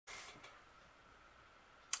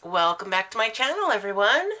Welcome back to my channel,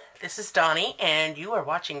 everyone. This is Donnie, and you are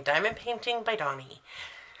watching Diamond Painting by Donnie.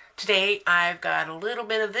 Today, I've got a little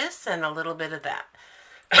bit of this and a little bit of that.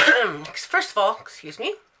 First of all, excuse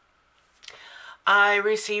me, I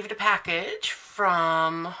received a package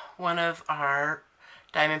from one of our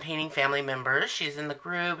Diamond Painting family members. She's in the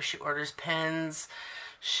group. She orders pens.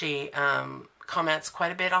 She comments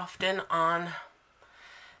quite a bit often on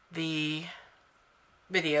the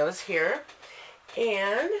videos here.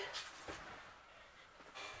 And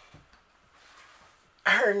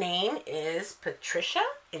her name is Patricia,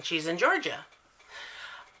 and she's in Georgia.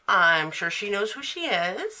 I'm sure she knows who she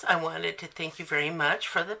is. I wanted to thank you very much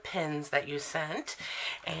for the pins that you sent.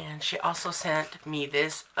 And she also sent me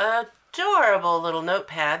this adorable little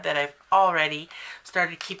notepad that I've already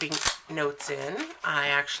started keeping notes in. I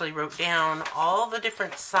actually wrote down all the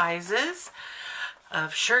different sizes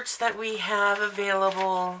of shirts that we have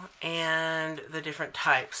available and the different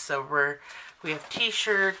types. So we have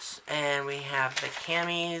t-shirts, and we have the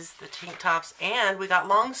camis, the tank tops, and we got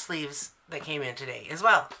long sleeves that came in today as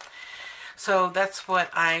well. So that's what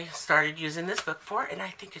I started using this book for, and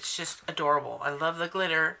I think it's just adorable. I love the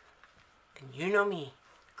glitter, and you know me,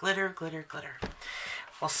 glitter, glitter, glitter.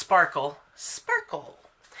 Well, sparkle, sparkle.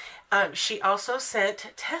 She also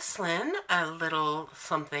sent Teslyn a little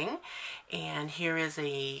something, and here is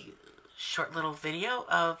a short little video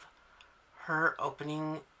of her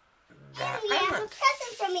opening that present. We have a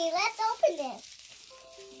present for me. Let's open this.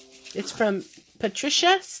 It's from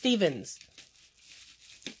Patricia Stevens.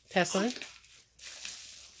 Teslyn.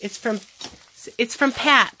 It's from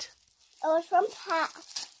Pat. Oh, it's from Pat.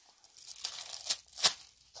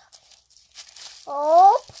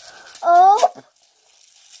 Oh.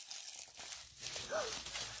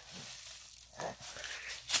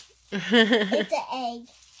 It's an egg.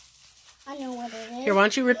 I know what it is. Here, why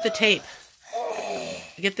don't you rip the tape?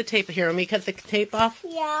 Get the tape here. Let me cut the tape off.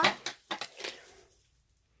 Yeah.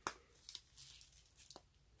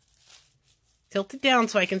 Tilt it down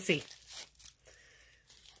so I can see.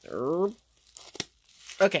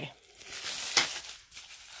 Okay.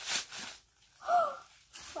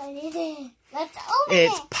 What is it? Let's open it.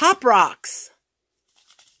 It's Pop Rocks.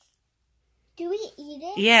 Do we eat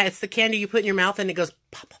it? Yeah, it's the candy you put in your mouth and it goes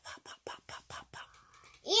pop, pop, pop, pop, pop, pop, pop, pop.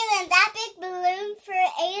 Even that big balloon for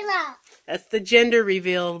Ayla. That's the gender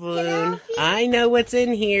reveal balloon. I know what's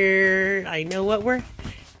in here. I know what we're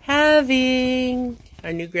having.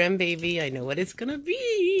 Our new grandbaby. I know what it's gonna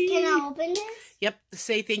be. Can I open this? Yep.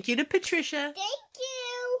 Say thank you to Patricia.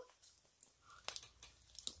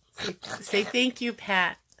 Thank you. Say thank you,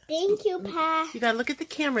 Pat. Thank you, Pat. You gotta look at the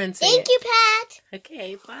camera and say thank you, Pat.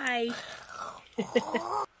 Okay, bye.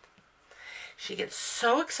 She gets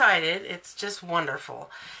so excited. It's just wonderful.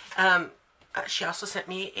 She also sent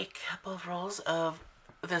me a couple of rolls of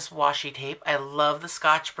this washi tape. I love the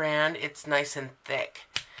Scotch brand. It's nice and thick.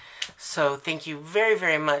 So thank you very,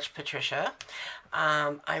 very much, Patricia.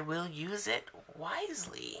 I will use it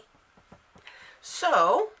wisely.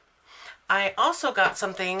 So I also got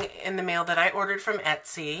something in the mail that I ordered from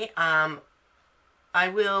Etsy. I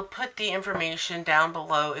will put the information down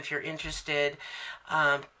below if you're interested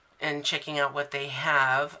in checking out what they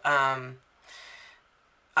have.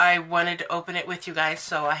 I wanted to open it with you guys,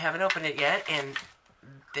 so I haven't opened it yet, and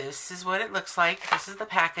this is what it looks like. This is the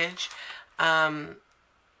package. I'm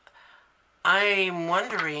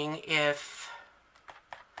wondering if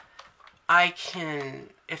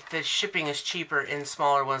if the shipping is cheaper in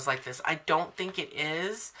smaller ones like this. I don't think it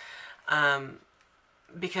is,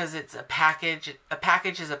 because it's a package. A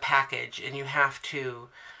package is a package, and you have to,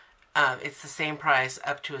 it's the same price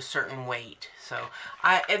up to a certain weight. So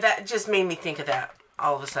that just made me think of that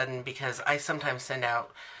all of a sudden, because I sometimes send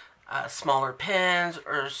out smaller pens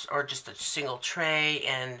or just a single tray,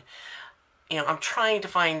 and you know, I'm trying to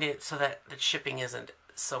find it so that the shipping isn't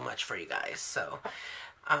so much for you guys. So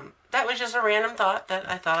that was just a random thought that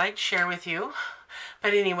I thought I'd share with you.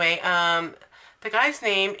 But anyway, the guy's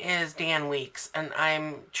name is Dan Weeks, and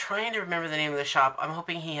I'm trying to remember the name of the shop. I'm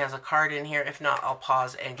hoping he has a card in here. If not, I'll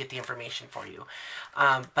pause and get the information for you.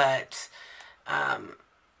 But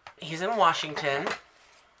he's in Washington,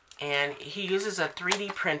 and he uses a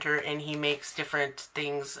 3D printer, and he makes different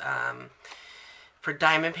things for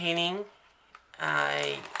diamond painting.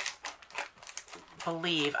 I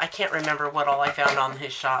believe, I can't remember what all I found on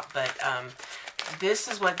his shop, but this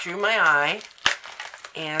is what drew my eye,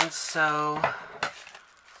 and so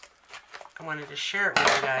I wanted to share it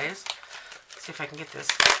with you guys. Let's see if I can get this.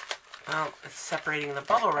 Well, it's separating the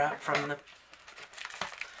bubble wrap from the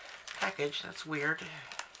package. That's weird.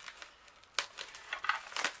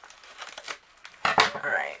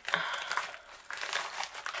 Alright.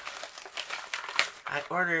 I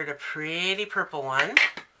ordered a pretty purple one.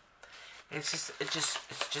 It's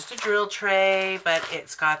just a drill tray, but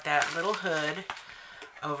it's got that little hood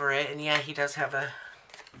over it. And yeah, he does have a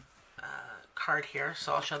card here,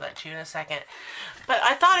 so I'll show that to you in a second. But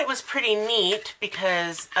I thought it was pretty neat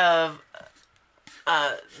because of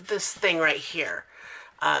this thing right here.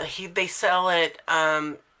 They sell it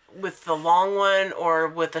with the long one or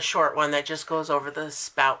with the short one that just goes over the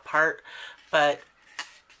spout part. But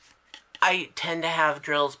I tend to have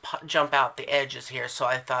drills jump out the edges here, so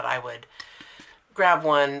I thought I would grab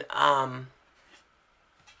one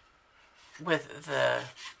with the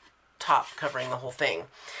top covering the whole thing.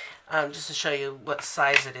 Just to show you what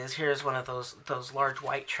size it is. Here's one of those large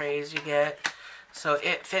white trays you get. So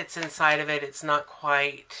it fits inside of it. It's not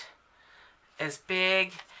quite as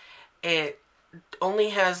big. It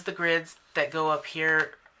only has the grids that go up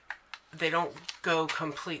here. They don't go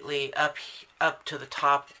completely up to the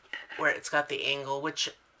top where it's got the angle, which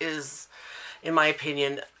is, in my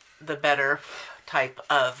opinion, the better type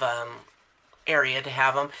of area to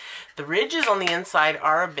have them. The ridges on the inside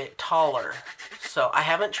are a bit taller, so I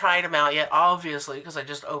haven't tried them out yet, obviously, because I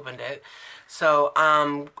just opened it. So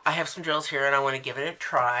I have some drills here and I want to give it a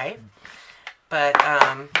try. But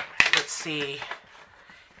let's see,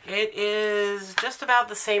 it is just about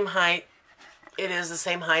the same height. It is the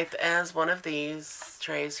same height as one of these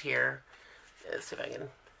trays here. Let's see if I can.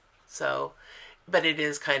 So, but it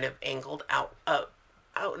is kind of angled out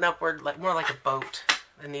and upward, like more like a boat.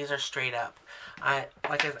 And these are straight up. I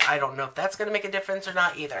don't know if that's going to make a difference or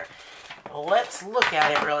not either. Let's look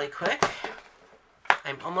at it really quick.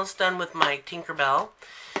 I'm almost done with my Tinkerbell.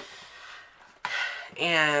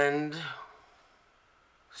 And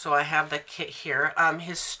so I have the kit here.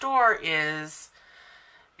 His store is,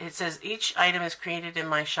 it says each item is created in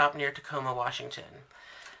my shop near Tacoma, Washington.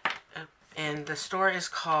 And the store is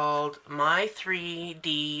called My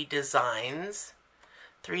 3D Designs,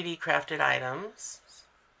 3D crafted items.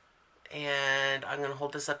 And I'm going to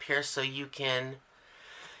hold this up here so you can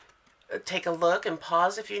take a look and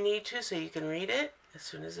pause if you need to so you can read it as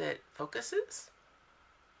soon as it focuses.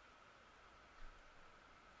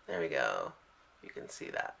 There we go. You can see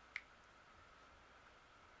that.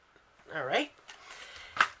 Alright.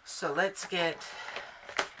 So let's get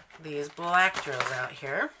these black drills out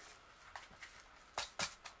here.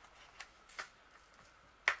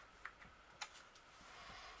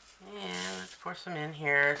 And let's pour some in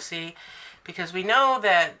here. See, because we know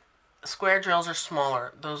that square drills are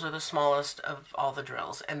smaller. Those are the smallest of all the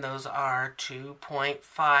drills, and those are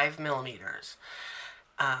 2.5 millimeters.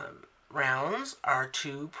 Rounds are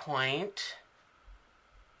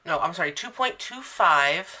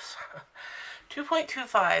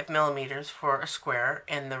 2.25 millimeters for a square,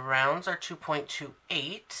 and the rounds are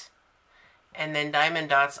 2.28, and then diamond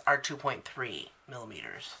dots are 2.3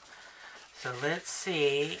 millimeters. So let's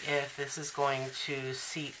see if this is going to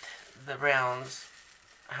seat the rounds,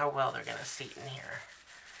 how well they're going to seat in here.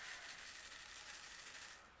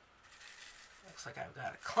 Looks like I've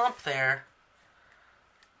got a clump there.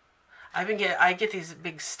 I get these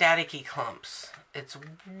big staticky clumps. It's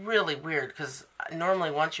really weird because normally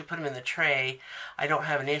once you put them in the tray, I don't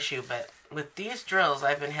have an issue, but with these drills,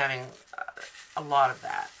 I've been having a lot of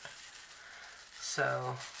that.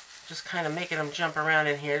 So just kind of making them jump around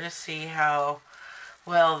in here to see how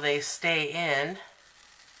well they stay in.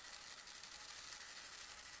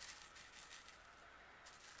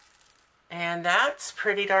 And that's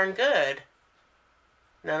pretty darn good.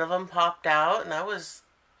 None of them popped out, and I was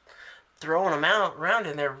throwing them out around,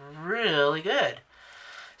 and they're really good.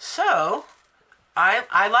 So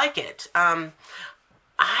I like it.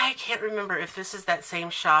 I can't remember if this is that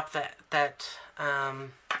same shop that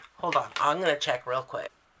hold on, I'm gonna check real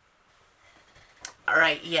quick.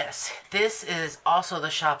 Alright, yes, this is also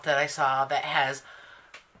the shop that I saw that has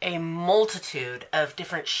a multitude of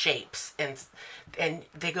different shapes, and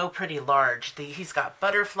they go pretty large. He's got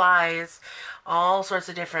butterflies, all sorts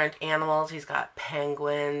of different animals. He's got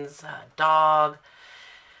penguins, dog,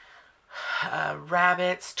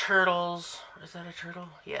 rabbits, turtles. Is that a turtle?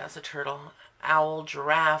 Yeah, it's a turtle. Owl,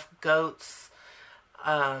 giraffe, goats.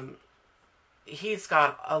 He's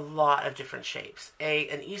got a lot of different shapes.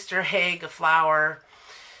 An Easter egg, a flower,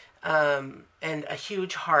 and a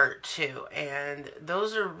huge heart too. And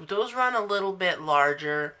those run a little bit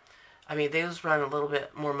larger. I mean, those run a little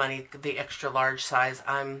bit more money, the extra large size.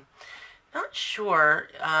 I'm not sure.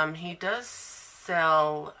 He does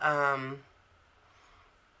sell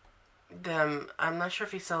them. I'm not sure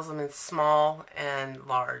if he sells them in small and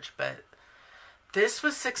large, but this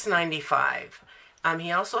was $6.95.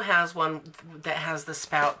 He also has one that has the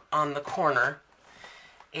spout on the corner,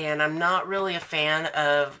 and I'm not really a fan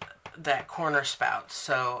of that corner spout,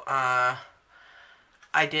 so I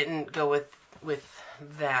didn't go with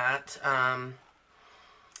that.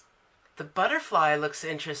 The butterfly looks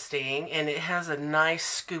interesting, and it has a nice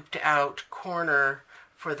scooped out corner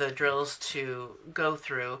for the drills to go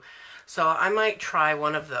through. So I might try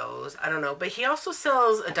one of those. I don't know. But he also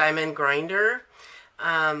sells a diamond grinder.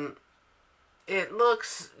 It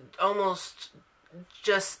looks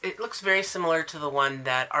it looks very similar to the one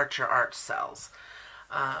that Archer Arts sells.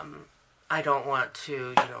 I don't want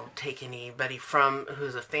to, take anybody from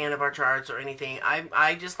who's a fan of Archer Arts or anything.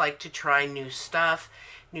 I just like to try new stuff,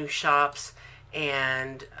 new shops,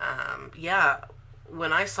 and yeah,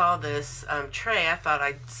 when I saw this tray, I thought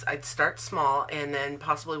I'd start small and then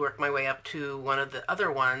possibly work my way up to one of the other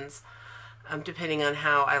ones, depending on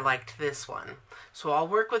how I liked this one. So I'll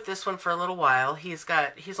work with this one for a little while. He's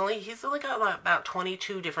only got about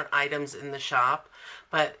 22 different items in the shop,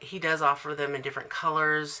 but he does offer them in different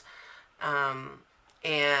colors.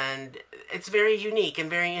 And it's very unique and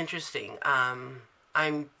very interesting.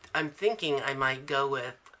 I'm thinking I might go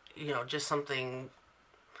with, just something.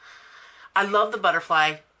 I love the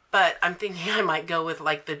butterfly, but I'm thinking I might go with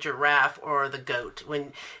like the giraffe or the goat.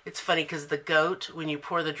 When it's funny because the goat, when you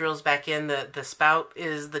pour the drills back in, the spout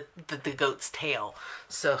is the goat's tail.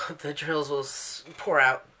 So the drills will pour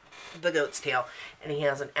out the goat's tail, and he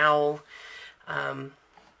has an owl.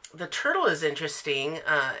 The turtle is interesting.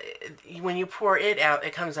 When you pour it out,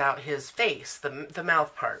 it comes out his face, the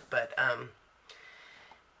mouth part. But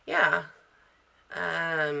yeah.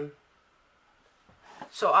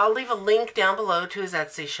 So I'll leave a link down below to his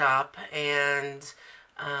Etsy shop, and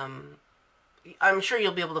I'm sure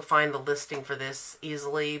you'll be able to find the listing for this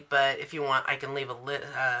easily. But if you want, I can leave a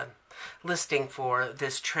listing for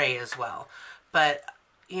this tray as well. But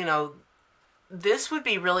this would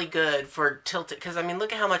be really good for tilted, because I mean,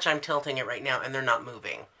 look at how much I'm tilting it right now and they're not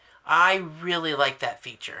moving. I really like that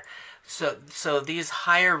feature. So these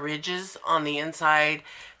higher ridges on the inside,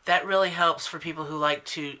 that really helps for people who like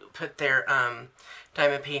to put their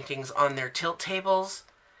diamond paintings on their tilt tables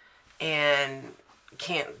and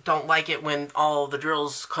don't like it when all the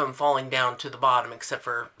drills come falling down to the bottom, except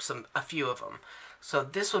for a few of them. So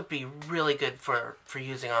this would be really good for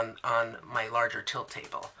using on my larger tilt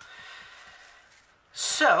table.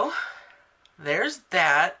 So there's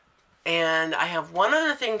that, and I have one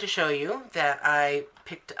other thing to show you that I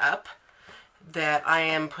picked up that I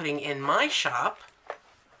am putting in my shop.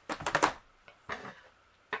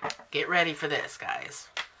 Get ready for this, guys.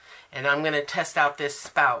 And I'm going to test out this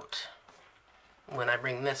spout when I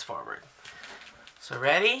bring this forward. So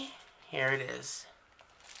ready? Here it is.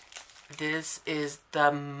 This is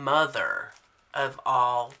the mother of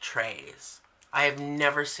all trays. I have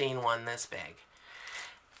never seen one this big.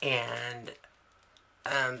 And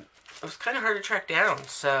it was kind of hard to track down,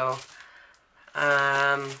 so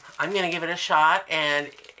I'm going to give it a shot, and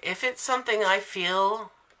if it's something I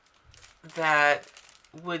feel that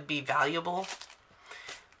would be valuable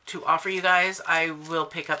to offer you guys, I will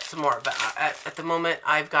pick up some more. But at the moment,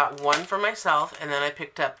 I've got one for myself, and then I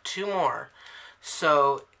picked up 2 more.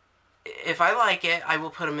 So if I like it, I will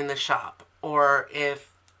put them in the shop. Or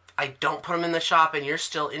if I don't put them in the shop and you're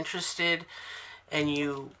still interested, and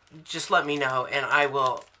you just let me know, and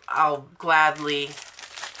I'll gladly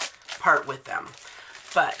part with them.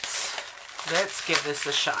 But let's give this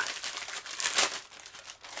a shot.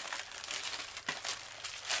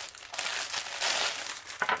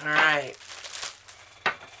 Alright.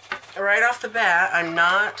 Right off the bat, I'm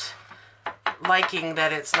not liking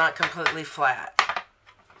that it's not completely flat.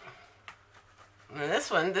 And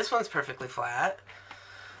this one's perfectly flat.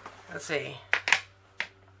 Let's see.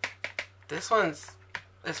 This one's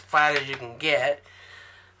as flat as you can get.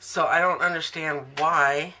 So I don't understand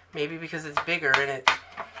why. Maybe because it's bigger and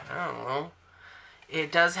I don't know.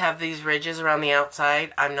 It does have these ridges around the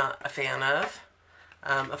outside I'm not a fan of.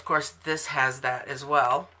 Of course, this has that as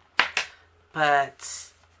well.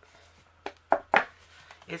 But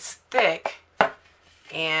it's thick,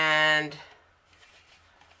 and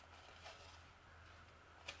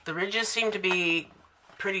the ridges seem to be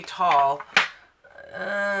pretty tall.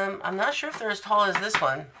 I'm not sure if they're as tall as this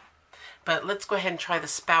one, but let's go ahead and try the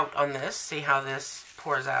spout on this, see how this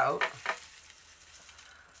pours out.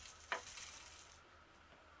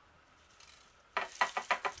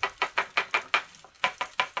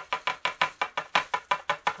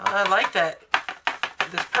 I like that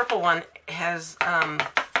this purple one has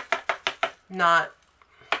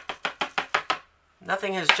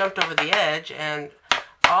nothing has jumped over the edge, and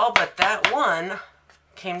all but that one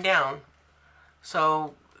came down.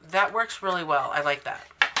 So that works really well. I like that.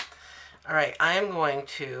 All right, I'm going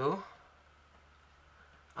to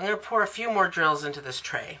pour a few more drills into this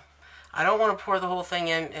tray. I don't want to pour the whole thing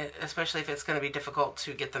in, especially if it's going to be difficult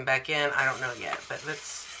to get them back in. I don't know yet, but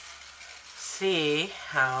let's see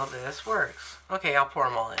how this works. Okay, I'll pour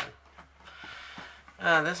them all in.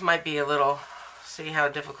 This might be a little, see how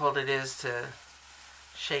difficult it is to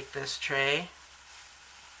shake this tray.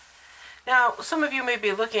 Now, some of you may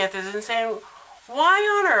be looking at this and saying,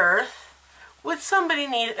 why on earth would somebody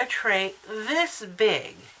need a tray this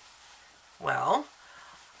big? Well,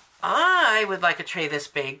 I would like a tray this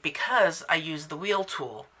big because I use the wheel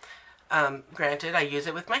tool. Granted, I use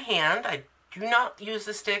it with my hand. I do not use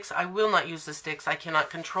the sticks. I will not use the sticks. I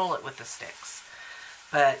cannot control it with the sticks.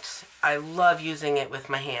 But I love using it with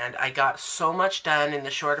my hand. I got so much done in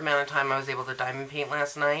the short amount of time I was able to diamond paint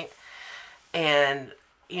last night. And,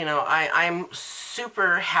 you know, I'm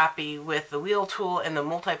super happy with the wheel tool and the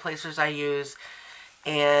multi-placers I use.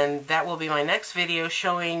 And that will be my next video,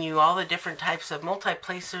 showing you all the different types of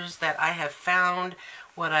multi-placers that I have found,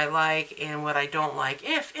 what I like and what I don't like,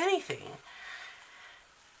 if anything.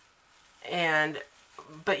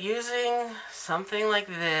 But using something like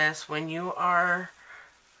this, when you are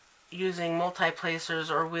using multi-placers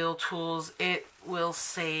or wheel tools, it will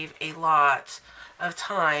save a lot of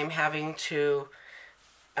time having to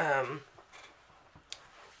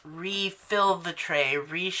refill the tray,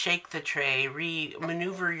 reshake the tray,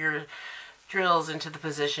 maneuver your drills into the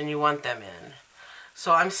position you want them in.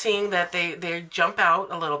 So I'm seeing that they jump out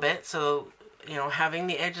a little bit, so you know, having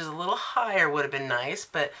the edges a little higher would have been nice,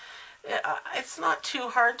 but it's not too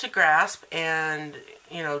hard to grasp and,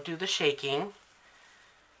 you know, do the shaking.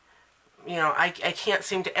 You know, I can't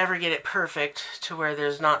seem to ever get it perfect to where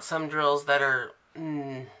there's not some drills that are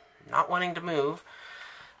not wanting to move,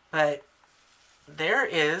 but there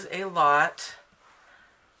is a lot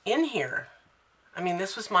in here. I mean,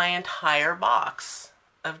 this was my entire box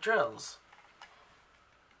of drills.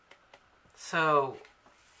 So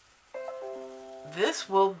this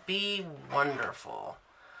will be wonderful.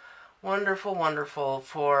 Wonderful, wonderful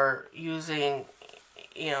for using,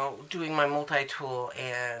 you know, doing my multi-tool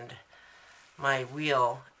and my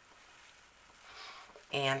wheel.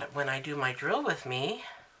 And when I do my drill with me,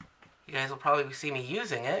 you guys will probably see me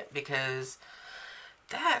using it, because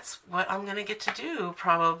that's what I'm going to get to do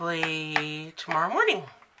probably tomorrow morning.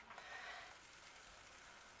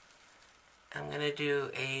 I'm going to do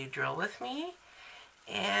a drill with me,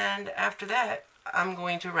 and after that I'm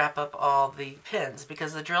going to wrap up all the pins,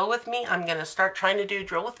 because the drill with me, I'm going to start trying to do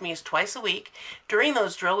drill with me's twice a week. During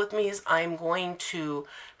those drill with me's, I'm going to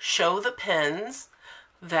show the pins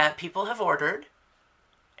that people have ordered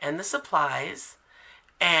and the supplies,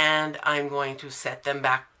 and I'm going to set them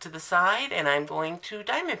back to the side, and I'm going to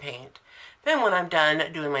diamond paint. Then when I'm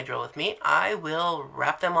done doing my drill with me, I will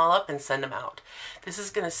wrap them all up and send them out. This is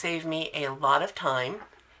going to save me a lot of time.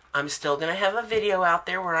 I'm still going to have a video out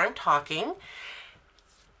there where I'm talking,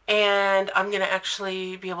 and I'm going to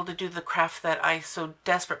actually be able to do the craft that I so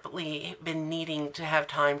desperately been needing to have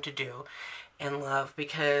time to do and love,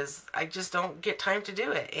 because I just don't get time to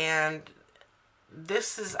do it. And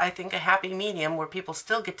this is, I think, a happy medium where people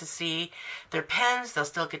still get to see their pens, they'll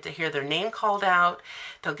still get to hear their name called out,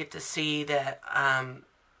 they'll get to see that,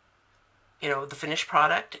 you know, the finished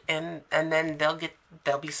product, and then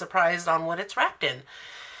they'll be surprised on what it's wrapped in.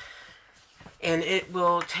 And it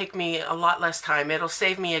will take me a lot less time. It'll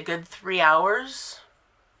save me a good 3 hours.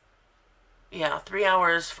 Yeah, 3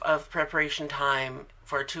 hours of preparation time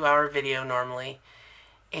for a 2-hour video normally.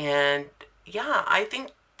 And yeah, I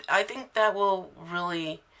think that will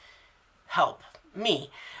really help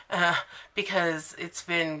me, because it's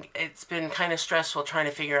been kind of stressful trying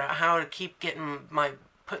to figure out how to keep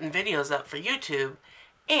putting videos up for YouTube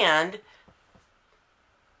and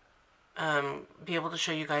be able to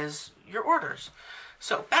show you guys your orders.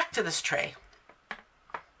 So back to this tray.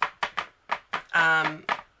 I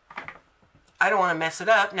don't want to mess it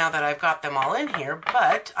up now that I've got them all in here,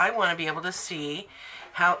 but I want to be able to see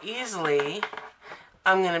how easily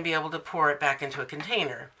I'm going to be able to pour it back into a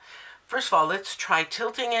container. First of all, let's try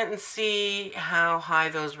tilting it and see how high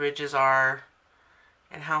those ridges are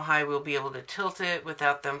and how high we'll be able to tilt it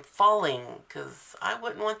without them falling, because I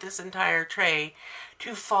wouldn't want this entire tray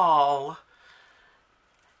to fall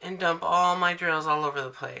and dump all my drills all over the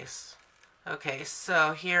place. Okay,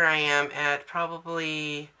 so here I am at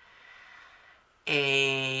probably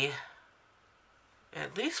at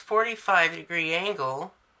least 45-degree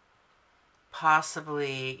angle,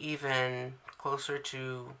 possibly even closer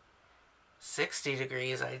to 60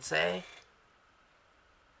 degrees, I'd say.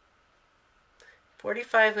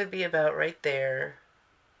 45 would be about right there.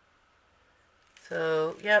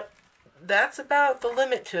 So, yep, that's about the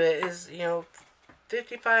limit to it, is, you know,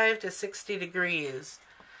 55 to 60 degrees.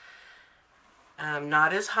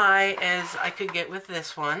 Not as high as I could get with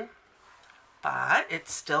this one, but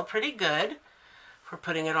it's still pretty good for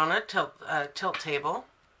putting it on a tilt table.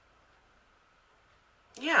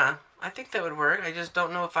 Yeah, I think that would work. I just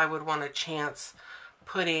don't know if I would want to chance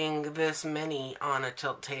putting this many on a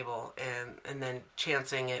tilt table and then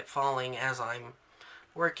chancing it falling as I'm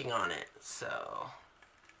working on it. So,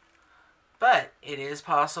 but it is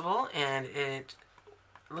possible, and it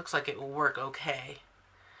looks like it will work okay.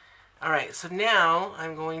 Alright, so now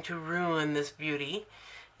I'm going to ruin this beauty,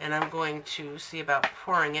 and I'm going to see about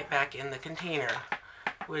pouring it back in the container,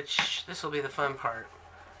 which this will be the fun part.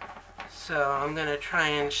 So I'm going to try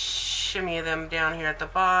and shimmy them down here at the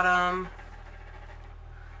bottom.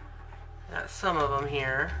 Got some of them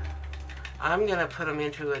here. I'm going to put them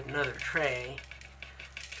into another tray,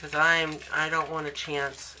 because I don't want to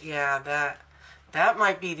chance. Yeah, that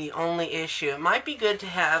might be the only issue. It might be good to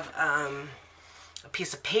have a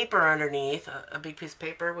piece of paper underneath, a big piece of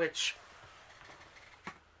paper, which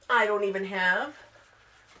I don't even have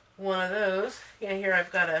one of those. Yeah, here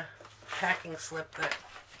I've got a packing slip that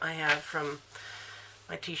I have from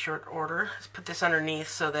my t-shirt order. Let's put this underneath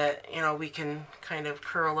so that, you know, we can kind of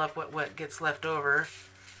curl up what gets left over.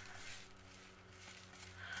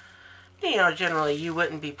 You know, generally you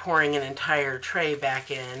wouldn't be pouring an entire tray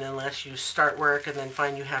back in unless you start work and then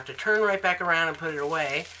find you have to turn right back around and put it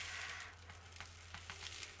away.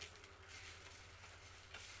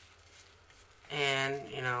 And,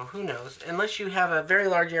 you know, who knows? Unless you have a very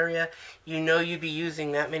large area you know you'd be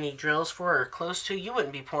using that many drills for, or close to, you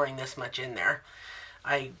wouldn't be pouring this much in there.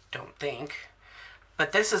 I don't think.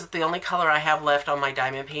 But this is the only color I have left on my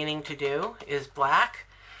diamond painting to do, is black.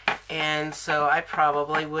 And so I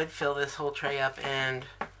probably would fill this whole tray up and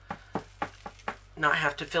not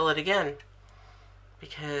have to fill it again,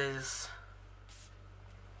 because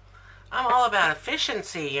I'm all about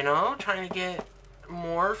efficiency, you know, trying to get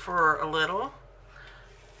more for a little.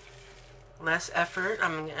 Less effort.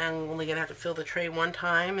 I'm only going to have to fill the tray one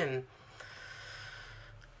time, and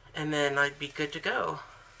then I'd be good to go.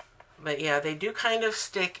 But yeah, they do kind of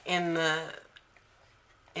stick in the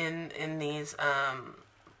in these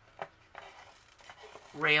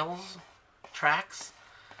rails, tracks.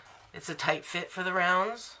 It's a tight fit for the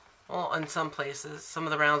rounds. Well, in some places, some of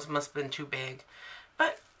the rounds must have been too big,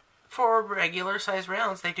 but for regular size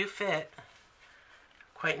rounds, they do fit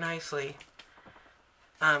quite nicely.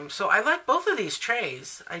 So I like both of these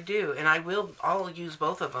trays. I do, and I'll use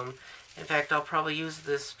both of them. In fact, I'll probably use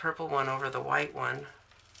this purple one over the white one.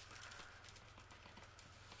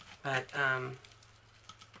 But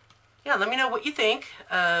yeah, let me know what you think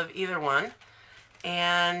of either one,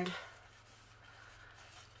 and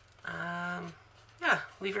yeah,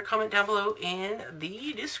 leave your comment down below in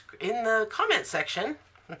the comment section.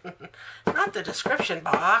 Not the description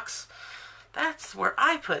box. That's where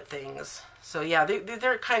I put things. So yeah,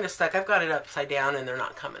 they're kind of stuck. I've got it upside down and they're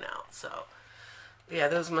not coming out. So yeah,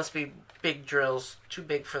 those must be big drills. Too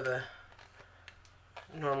big for the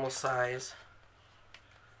normal size.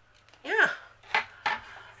 Yeah.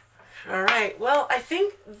 Alright, well, I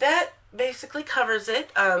think that basically covers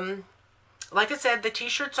it. Like I said, the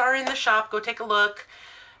t-shirts are in the shop. Go take a look.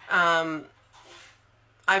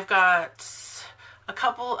 I've got a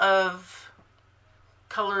couple of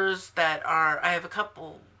colors that are, I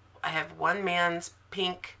have one man's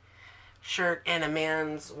pink shirt and a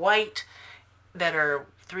man's white that are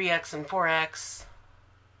 3X and 4X.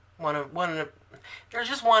 There's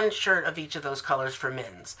just one shirt of each of those colors for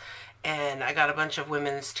men's. And I got a bunch of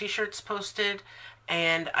women's t-shirts posted,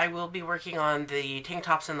 and I will be working on the tank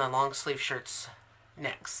tops and the long sleeve shirts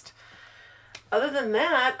next. Other than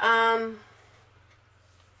that, I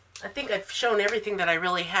think I've shown everything that I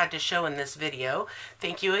really had to show in this video.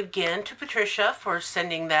 Thank you again to Patricia for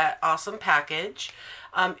sending that awesome package.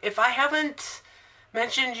 If I haven't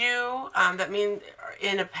mentioned you, that means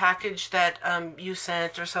in a package that you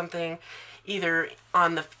sent or something, either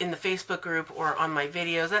in the Facebook group or on my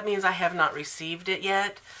videos, that means I have not received it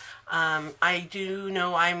yet. I do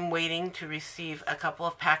know I'm waiting to receive a couple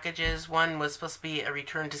of packages. One was supposed to be a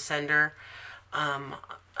return to sender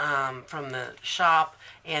from the shop,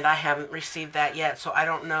 and I haven't received that yet, so I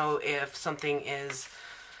don't know if something is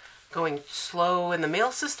going slow in the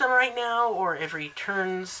mail system right now, or if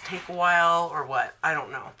returns take a while, or what. I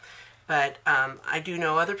don't know. But I do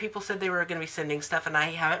know other people said they were going to be sending stuff, and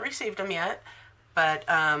I haven't received them yet. But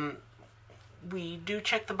we do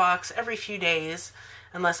check the box every few days,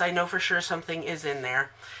 unless I know for sure something is in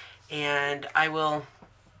there. And I will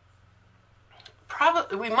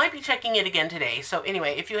probably, we might be checking it again today. So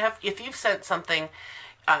anyway, if you've sent something,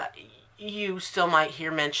 you still might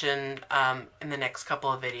hear mentioned in the next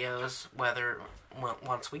couple of videos,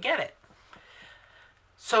 once we get it.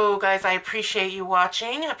 So guys, I appreciate you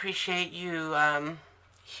watching. I appreciate you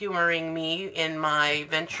humoring me in my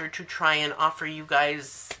venture to try and offer you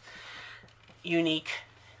guys unique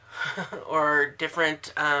or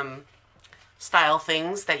different style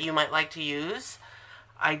things that you might like to use.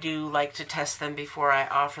 I do like to test them before I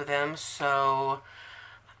offer them, so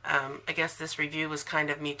I guess this review was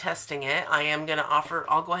kind of me testing it.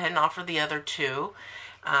 I'll go ahead and offer the other two.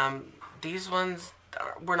 These ones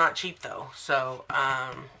were not cheap though, so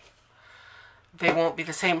they won't be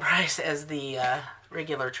the same price as the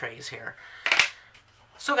regular trays here.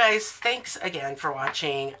 So guys, thanks again for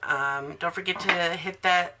watching. Don't forget to hit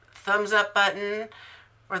that thumbs up button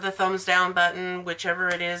or the thumbs down button, whichever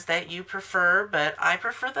it is that you prefer, but I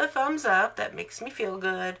prefer the thumbs up. That makes me feel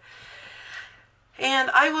good. And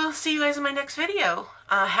I will see you guys in my next video.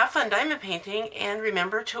 Have fun diamond painting, and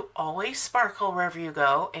remember to always sparkle wherever you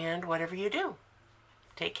go and whatever you do.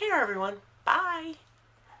 Take care, everyone. Bye.